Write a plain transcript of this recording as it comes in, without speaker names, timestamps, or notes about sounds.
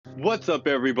What's up,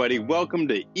 everybody? Welcome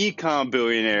to Ecom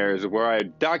Billionaires, where I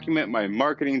document my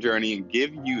marketing journey and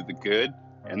give you the good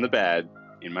and the bad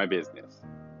in my business.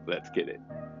 Let's get it.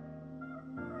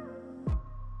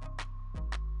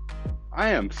 I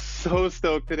am so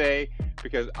stoked today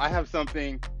because I have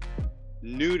something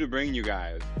new to bring you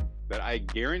guys that I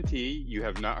guarantee you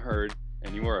have not heard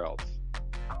anywhere else.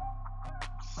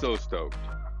 So stoked.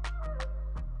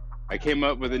 I came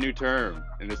up with a new term,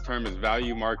 and this term is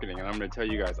value marketing, and I'm going to tell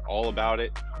you guys all about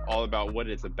it, all about what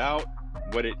it's about,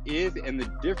 what it is, and the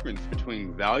difference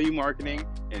between value marketing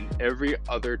and every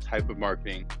other type of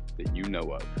marketing that you know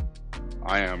of.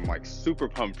 I am super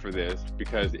pumped for this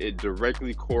because it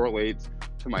directly correlates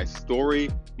to my story,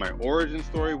 my origin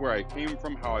story, where I came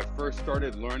from, how I first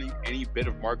started learning any bit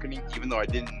of marketing, even though I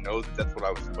didn't know that that's what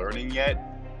I was learning yet,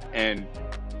 and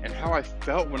how I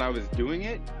felt when I was doing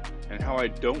it, and how I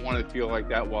don't want to feel like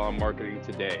that while I'm marketing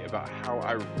today, about how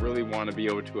I really want to be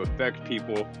able to affect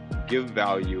people, give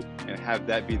value, and have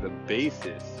that be the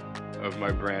basis of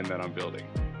my brand that I'm building.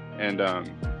 And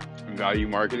value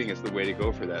marketing is the way to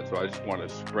go for that. So I just want to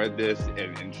spread this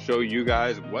and show you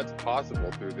guys what's possible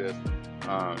through this,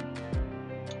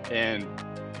 and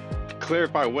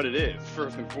clarify what it is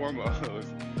first and foremost,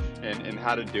 and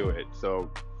how to do it. So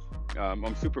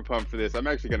I'm super pumped for this. I'm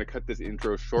actually going to cut this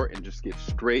intro short and just get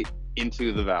straight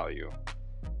into the value.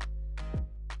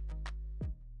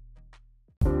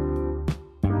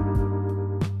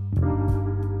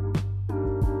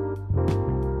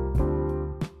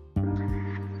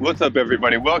 What's up,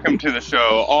 everybody? Welcome to the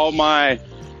show. All my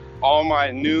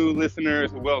new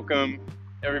listeners, welcome.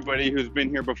 Everybody who's been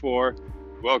here before,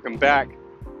 welcome back.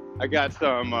 I got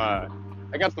some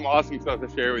awesome stuff to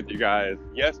share with you guys.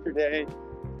 Yesterday,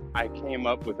 I came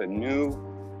up with a new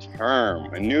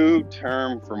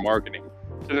term for marketing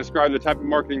to describe the type of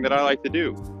marketing that I like to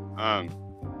do.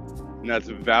 And that's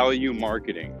value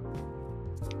marketing.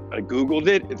 I Googled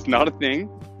it. It's not a thing.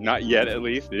 Not yet, at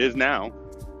least. It is now.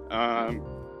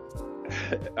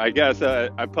 I guess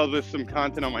I published some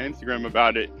content on my Instagram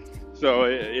about it. So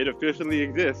it officially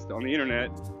exists on the internet.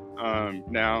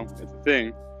 Now it's a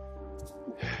thing.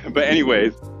 But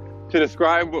anyways, to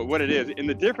describe what it is and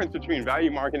the difference between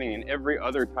value marketing and every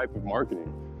other type of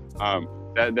marketing,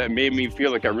 that made me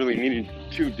feel like I really needed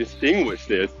to distinguish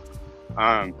this,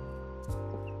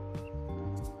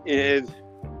 is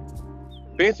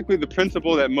basically the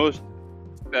principle that most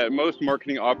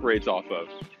marketing operates off of.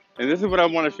 And this is what I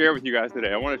want to share with you guys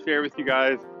today. I want to share with you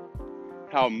guys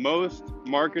how most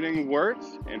marketing works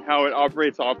and how it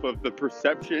operates off of the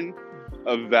perception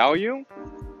of value,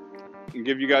 and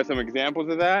give you guys some examples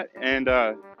of that, and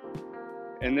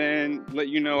then let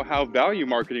you know how value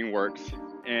marketing works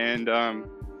and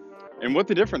what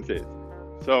the difference is.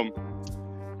 So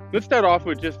let's start off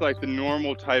with just the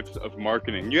normal types of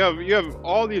marketing. You have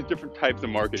all these different types of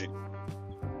marketing.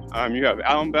 You have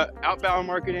outbound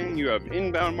marketing, you have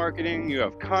inbound marketing, you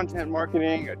have content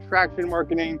marketing, attraction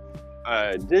marketing.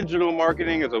 Digital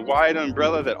marketing is a wide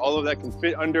umbrella that all of that can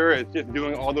fit under. It's just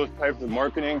doing all those types of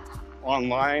marketing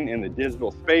online in the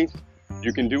digital space.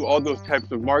 You can do all those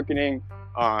types of marketing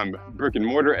brick and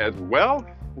mortar as well,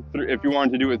 if you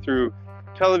wanted to do it through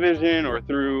television or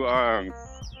through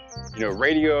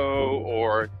radio,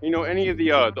 or any of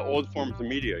the old forms of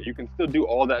media. You can still do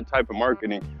all that type of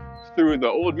marketing through the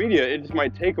old media. It just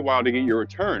might take a while to get your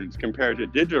returns compared to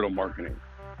digital marketing,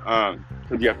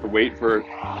 because you have to wait for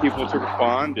people to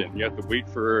respond, and you have to wait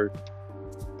for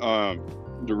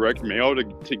direct mail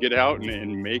to get out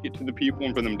and make it to the people,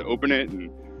 and for them to open it,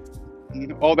 and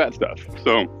all that stuff.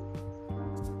 So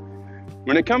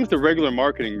when it comes to regular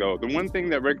marketing, though, the one thing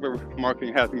that regular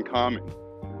marketing has in common,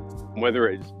 whether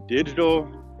it's digital,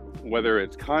 whether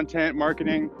it's content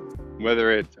marketing,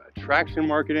 whether it's attraction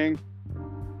marketing,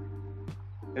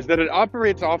 is that it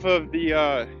operates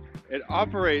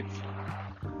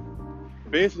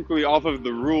basically off of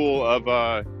the rule of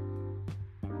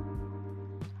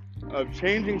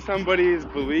changing somebody's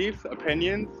beliefs,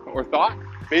 opinions, or thoughts.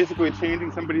 Basically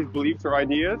changing somebody's beliefs or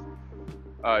ideas.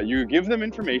 You give them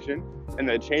information, and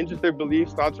that changes their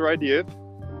beliefs, thoughts, or ideas,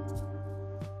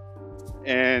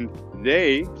 and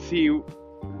they see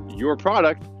your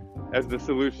product as the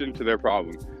solution to their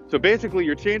problem. So basically,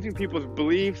 you're changing people's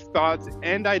beliefs, thoughts,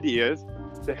 and ideas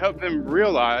to help them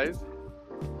realize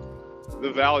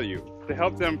the value, to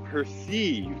help them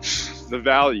perceive the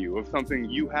value of something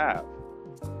you have,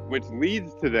 which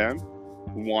leads to them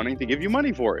wanting to give you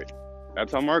money for it.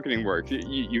 That's how marketing works.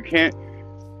 You can't,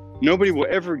 nobody will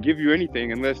ever give you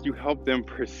anything unless you help them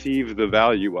perceive the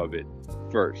value of it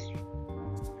first.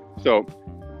 So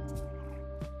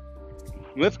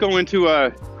let's go into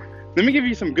let me give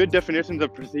you some good definitions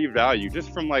of perceived value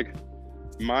just from like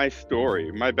my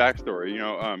story, my backstory.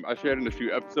 I shared it a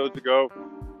few episodes ago.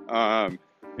 I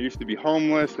used to be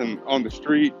homeless and on the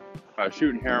street,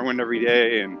 shooting heroin every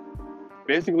day, and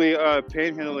basically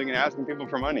panhandling and asking people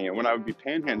for money. And when I would be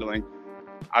panhandling,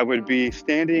 I would be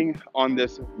standing on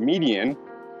this median.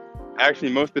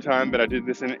 Actually, most of the time that I did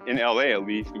this in LA, at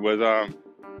least, was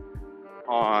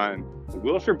on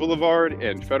Wilshire Boulevard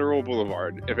and Federal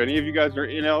Boulevard. If any of you guys are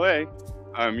in LA,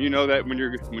 you know that when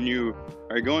you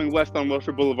are going west on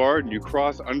Wilshire Boulevard and you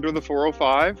cross under the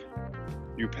 405,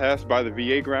 you pass by the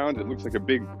VA grounds. It looks like a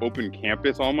big open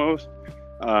campus almost.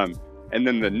 And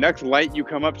then the next light you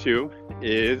come up to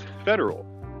is Federal.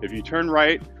 If you turn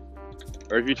right,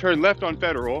 or if you turn left on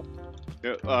Federal,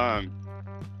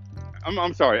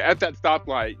 I'm sorry, at that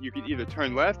stoplight, you can either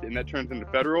turn left and that turns into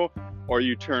Federal, or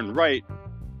you turn right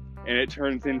and it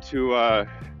turns into,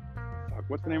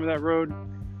 what's the name of that road?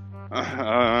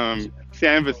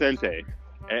 San Vicente.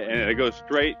 And it goes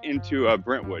straight into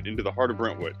Brentwood, into the heart of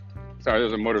Brentwood. Sorry,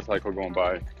 there's a motorcycle going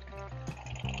by.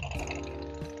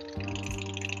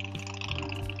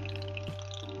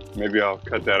 Maybe I'll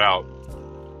cut that out.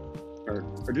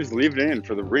 Or just leave it in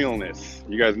for the realness.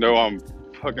 You guys know I'm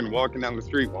fucking walking down the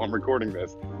street while I'm recording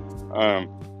this. I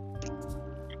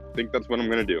think that's what I'm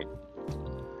gonna do.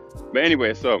 But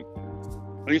anyway, so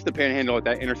I used to panhandle at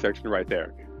that intersection right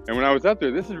there. And when I was up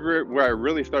there, this is where I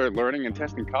really started learning and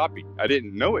testing copy. I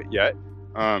didn't know it yet,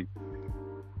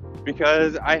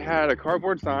 because I had a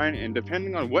cardboard sign, and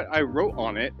depending on what I wrote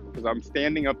on it, because I'm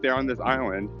standing up there on this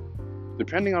island,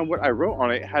 depending on what I wrote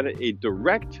on it, had a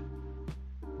direct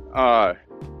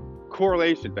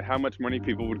correlation to how much money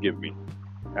people would give me.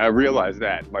 I realized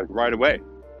that like right away,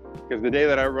 because the day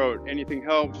that I wrote anything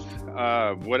helps,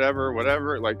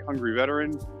 whatever, like hungry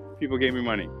veteran, people gave me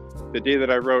money. The day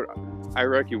that I wrote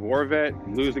Iraqi war vet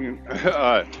losing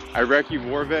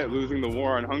the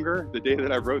war on hunger, the day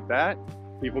that I wrote that,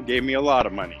 people gave me a lot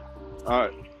of money.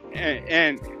 But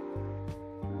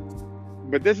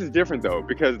this is different though,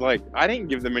 because like I didn't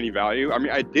give them any value. I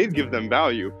mean, I did give them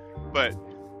value, but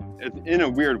it's in a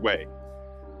weird way.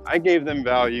 I gave them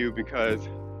value because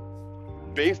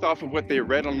based off of what they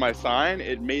read on my sign,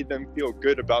 it made them feel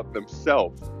good about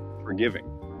themselves for giving.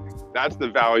 That's the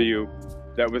value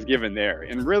that was given there.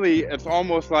 And really, it's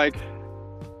almost like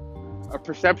a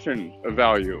perception of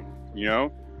value,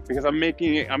 because I'm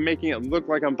making it look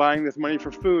like I'm buying this money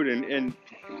for food, and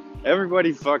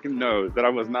everybody fucking knows that I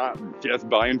was not just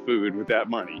buying food with that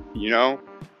money,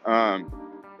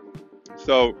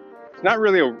 So it's not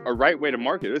really a right way to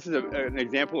market. This is an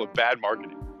example of bad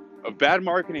marketing. Of bad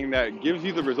marketing that gives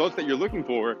you the results that you're looking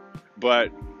for,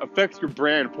 but affects your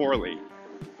brand poorly.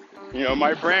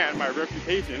 My brand, my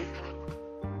reputation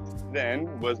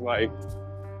then was like,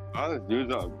 oh, this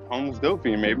dude's a homeless dope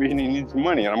fiend, maybe he needs some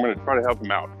money and I'm gonna try to help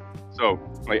him out. So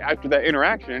like after that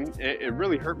interaction, it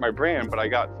really hurt my brand, but I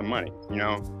got some money,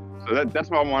 So that's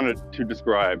what I wanted to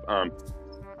describe.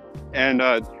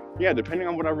 Depending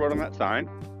on what I wrote on that sign,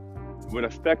 would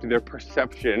affect their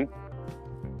perception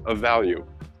of value.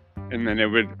 And then it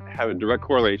would have a direct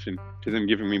correlation to them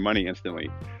giving me money instantly.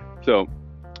 So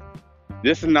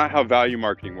this is not how value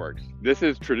marketing works. This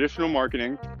is traditional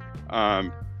marketing.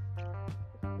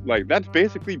 Like that's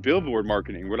basically billboard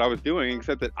marketing, what I was doing,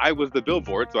 except that I was the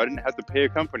billboard, so I didn't have to pay a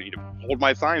company to hold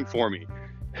my sign for me,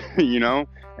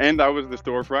 and I was the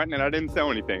storefront and I didn't sell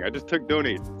anything. I just took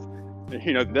donations.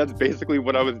 That's basically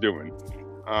what I was doing.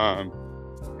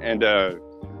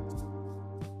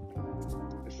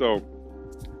 So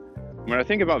when I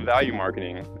think about value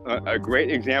marketing, a great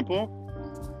example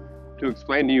to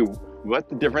explain to you what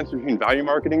the difference between value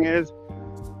marketing is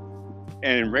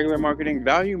and regular marketing.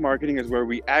 Value marketing is where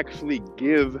we actually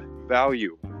give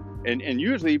value. And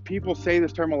usually people say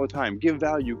this term all the time, give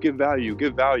value, give value,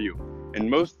 give value. And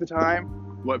most of the time,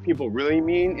 what people really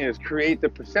mean is create the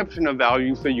perception of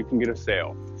value so you can get a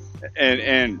sale.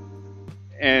 And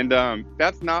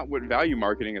that's not what value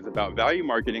marketing is about. Value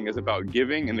marketing is about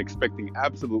giving and expecting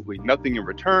absolutely nothing in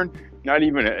return, not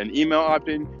even an email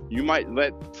opt-in. You might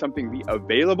let something be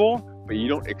available, but you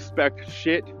don't expect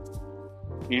shit,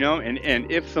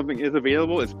 and if something is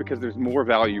available, it's because there's more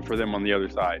value for them on the other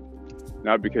side,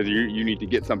 not because you need to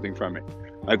get something from it.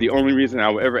 The only reason I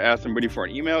will ever ask somebody for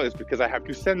an email is because I have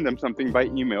to send them something by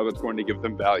email that's going to give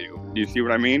them value. Do you see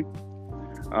what I mean?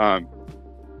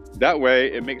 That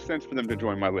way, it makes sense for them to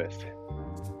join my list.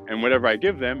 And whatever I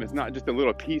give them is not just a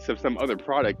little piece of some other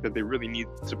product that they really need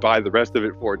to buy the rest of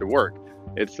it for it to work.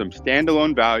 It's some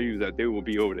standalone value that they will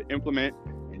be able to implement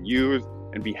and use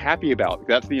and be happy about.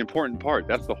 That's the important part.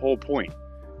 That's the whole point.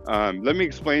 Let me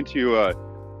explain to you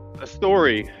a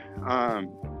story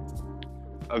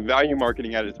of value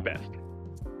marketing at its best.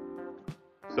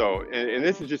 So, and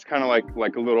this is just kind of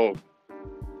like a little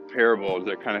parable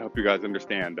that kind of help you guys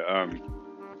understand.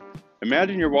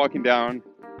 Imagine you're walking down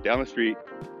the street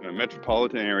in a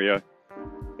metropolitan area.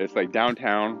 It's like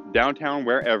downtown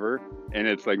wherever, and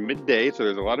it's like midday, so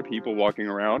there's a lot of people walking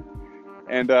around.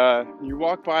 And you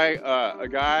walk by a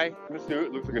guy in a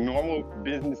suit, looks like a normal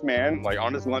businessman, like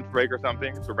on his lunch break or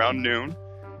something. It's around noon.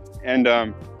 And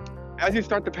as you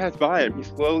start to pass by him, he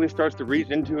slowly starts to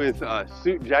reach into his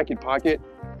suit jacket pocket,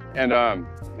 and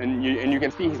you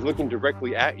can see he's looking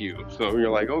directly at you. So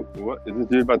you're like, oh, what is this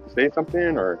dude about to say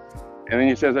something? Or, and then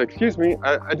he says, excuse me,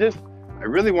 I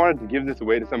really wanted to give this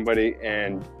away to somebody,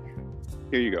 and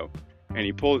here you go. And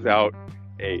he pulls out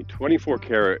a 24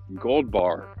 karat gold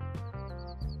bar,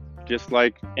 just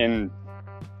like in,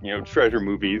 treasure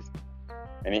movies,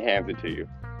 and he hands it to you.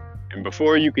 And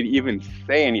before you could even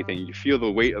say anything, you feel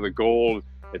the weight of the gold.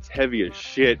 It's heavy as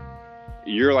shit.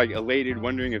 You're like elated,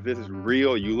 wondering if this is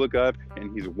real. You look up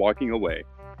and he's walking away.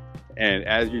 And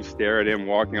as you stare at him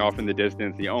walking off in the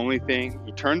distance, the only thing,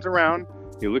 he turns around,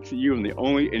 he looks at you,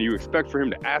 and you expect for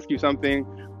him to ask you something,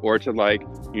 or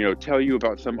to tell you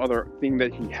about some other thing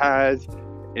that he has.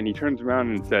 And he turns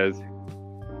around and says,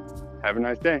 have a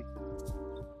nice day.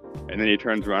 And then he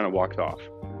turns around and walks off.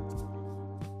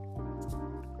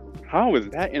 How is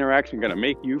that interaction going to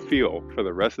make you feel for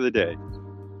the rest of the day?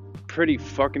 Pretty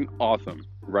fucking awesome,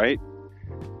 right?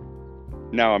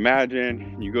 Now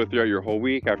imagine you go throughout your whole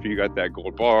week after you got that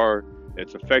gold bar.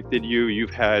 It's affected you.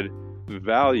 You've had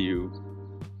value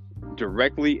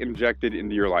directly injected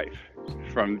into your life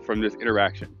from this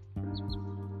interaction.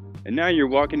 And now you're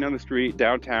walking down the street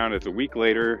downtown. It's a week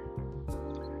later.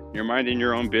 You're minding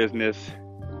your own business.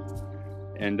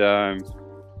 And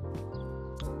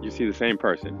you see the same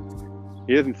person.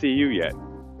 He doesn't see you yet,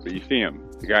 but you see him,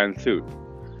 the guy in the suit.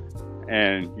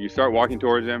 And you start walking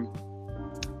towards him.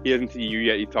 He doesn't see you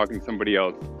yet. He's talking to somebody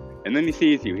else. And then he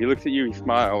sees you. He looks at you. He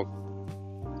smiles.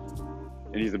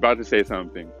 And he's about to say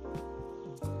something.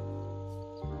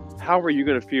 How are you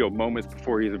going to feel moments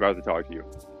before he's about to talk to you?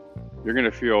 You're going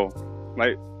to feel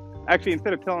like, actually,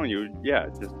 instead of telling you,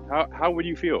 just how would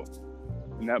you feel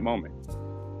in that moment?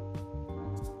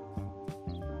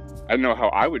 I don't know how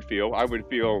I would feel. I would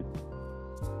feel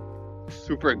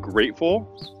super grateful.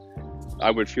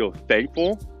 I would feel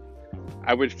thankful.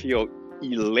 I would feel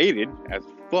elated as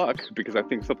fuck because I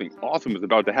think something awesome is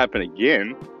about to happen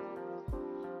again.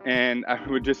 And I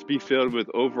would just be filled with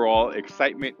overall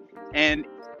excitement and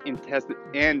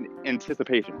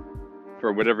anticipation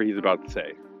for whatever he's about to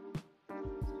say,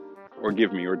 or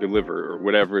give me, or deliver, or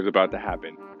whatever is about to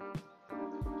happen.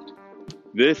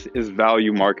 This is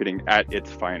value marketing at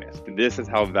its finest. This is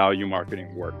how value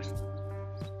marketing works.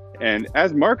 And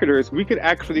as marketers, we could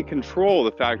actually control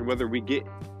the fact whether we get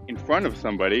in front of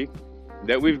somebody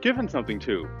that we've given something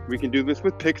to. We can do this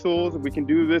with pixels. We can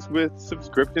do this with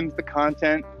subscriptions to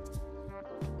content.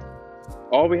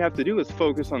 All we have to do is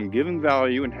focus on giving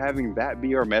value and having that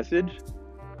be our message,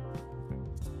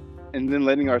 and then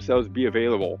letting ourselves be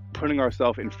available, putting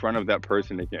ourselves in front of that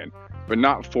person again, but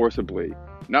not forcibly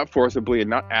and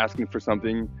not asking for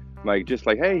something just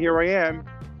like, hey, here I am.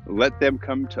 Let them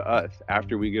come to us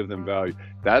after we give them value.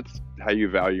 That's how you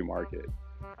value market.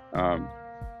 I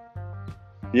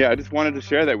just wanted to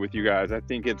share that with you guys. I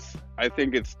think it's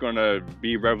gonna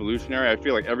be revolutionary. I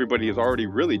feel like everybody is already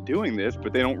really doing this,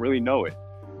 but they don't really know it.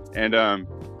 And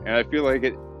I feel like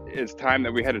it's time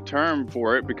that we had a term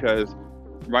for it, because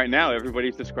right now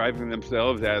everybody's describing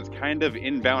themselves as kind of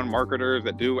inbound marketers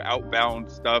that do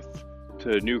outbound stuff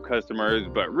to new customers,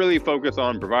 but really focus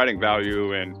on providing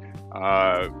value and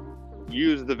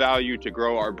use the value to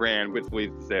grow our brand, which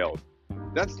leads to sales.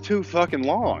 That's too fucking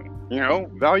long.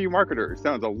 Value marketer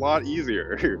sounds a lot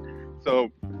easier. So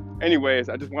anyways,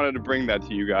 I just wanted to bring that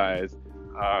to you guys.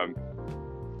 How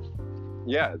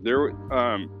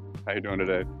you doing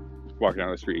today? Walking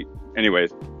down the street.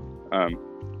 Anyways, I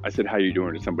said, how you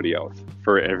doing to somebody else,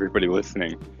 for everybody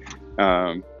listening.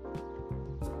 I'm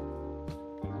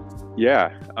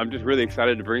just really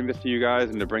excited to bring this to you guys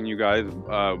and to bring you guys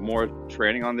more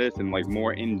training on this and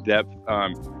more in-depth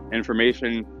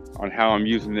information on how I'm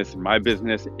using this in my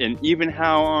business, and even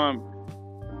how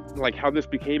this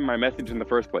became my message in the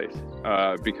first place.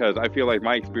 Because I feel like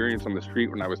my experience on the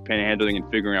street when I was panhandling and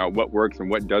figuring out what works and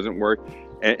what doesn't work,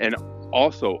 and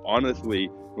also honestly,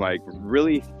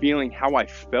 really feeling how I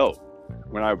felt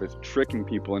when I was tricking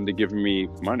people into giving me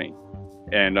money,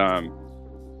 and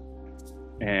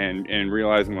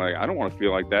realizing I don't want to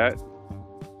feel like that,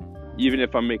 even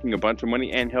if I'm making a bunch of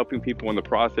money and helping people in the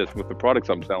process with the products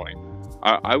I'm selling.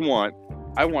 I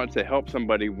want to help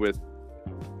somebody with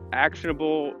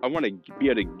actionable. I want to be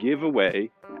able to give away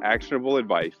actionable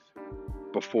advice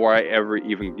before I ever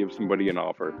even give somebody an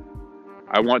offer.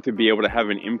 I want to be able to have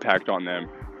an impact on them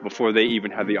before they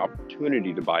even have the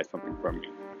opportunity to buy something from me.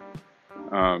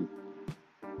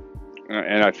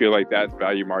 And I feel like that's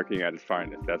value marketing at its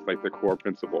finest. That's like the core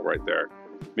principle right there.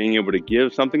 Being able to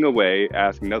give something away,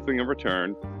 ask nothing in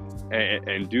return,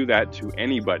 and do that to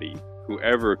anybody,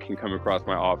 whoever can come across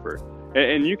my offer.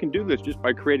 And you can do this just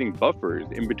by creating buffers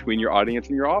in between your audience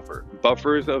and your offer.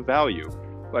 Buffers of value.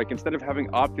 Like, instead of having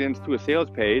opt-ins to a sales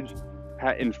page,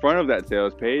 in front of that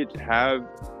sales page, have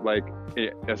like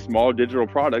a small digital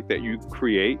product that you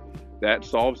create that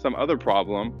solves some other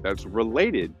problem that's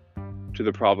related to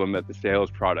the problem that the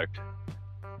sales product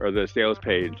or the sales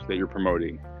page that you're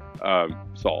promoting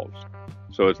solves.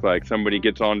 So it's like somebody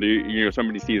gets onto,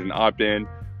 somebody sees an opt-in,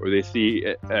 or they see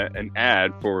an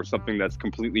ad for something that's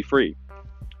completely free.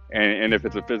 And if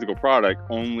it's a physical product,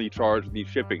 only charge the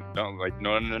shipping.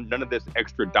 None of this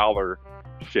extra dollar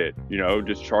shit.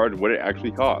 Just charge what it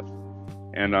actually costs,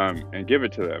 and give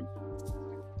it to them.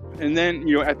 And then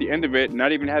at the end of it,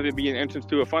 not even have it be an entrance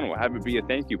to a funnel. Have it be a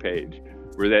thank you page,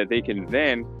 where that they can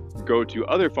then go to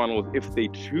other funnels if they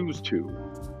choose to,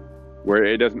 where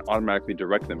it doesn't automatically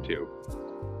direct them to.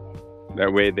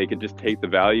 That way they can just take the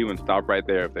value and stop right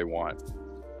there if they want.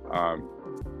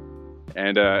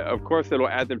 And of course, it'll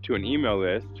add them to an email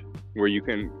list where you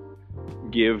can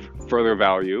give further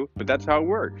value, but that's how it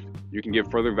works. You can give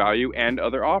further value and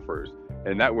other offers.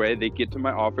 And that way they get to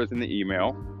my offers in the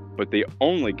email, but they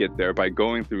only get there by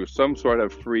going through some sort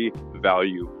of free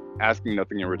value, asking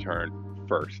nothing in return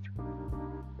first.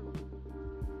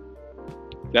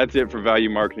 That's it for value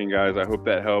marketing, guys. I hope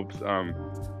that helps. There's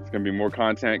going to be more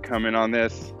content coming on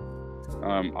this.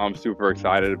 I'm super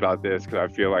excited about this because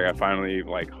I feel like I finally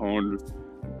honed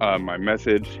my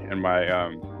message and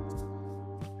my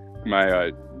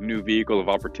new vehicle of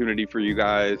opportunity for you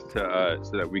guys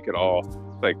so that we could all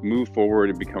move forward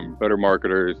and become better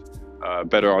marketers,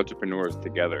 better entrepreneurs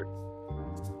together.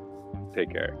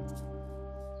 Take care.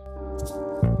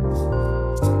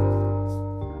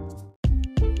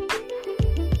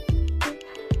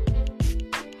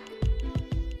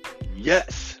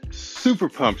 Yes, super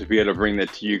pumped to be able to bring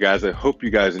that to you guys. I hope you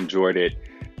guys enjoyed it.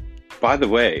 By the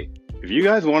way, if you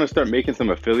guys want to start making some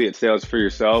affiliate sales for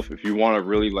yourself, if you want to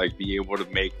really be able to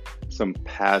make some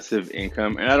passive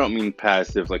income, and I don't mean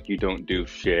passive like you don't do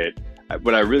shit.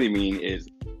 What I really mean is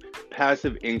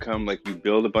passive income, like you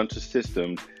build a bunch of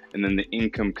systems and then the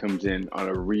income comes in on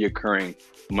a reoccurring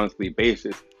monthly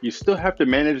basis. You still have to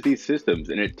manage these systems,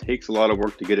 and it takes a lot of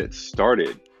work to get it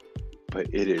started, but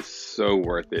it is so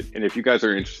worth it. And if you guys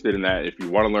are interested in that, if you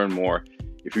want to learn more,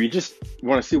 if you just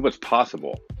want to see what's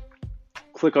possible,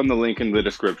 click on the link in the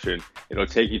description. It'll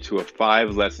take you to a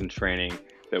 5-lesson training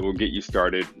that will get you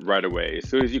started right away. As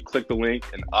soon as you click the link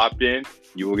and opt in,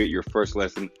 you will get your first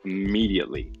lesson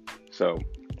immediately. So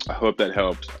I hope that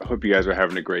helps. I hope you guys are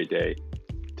having a great day.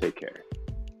 Take care.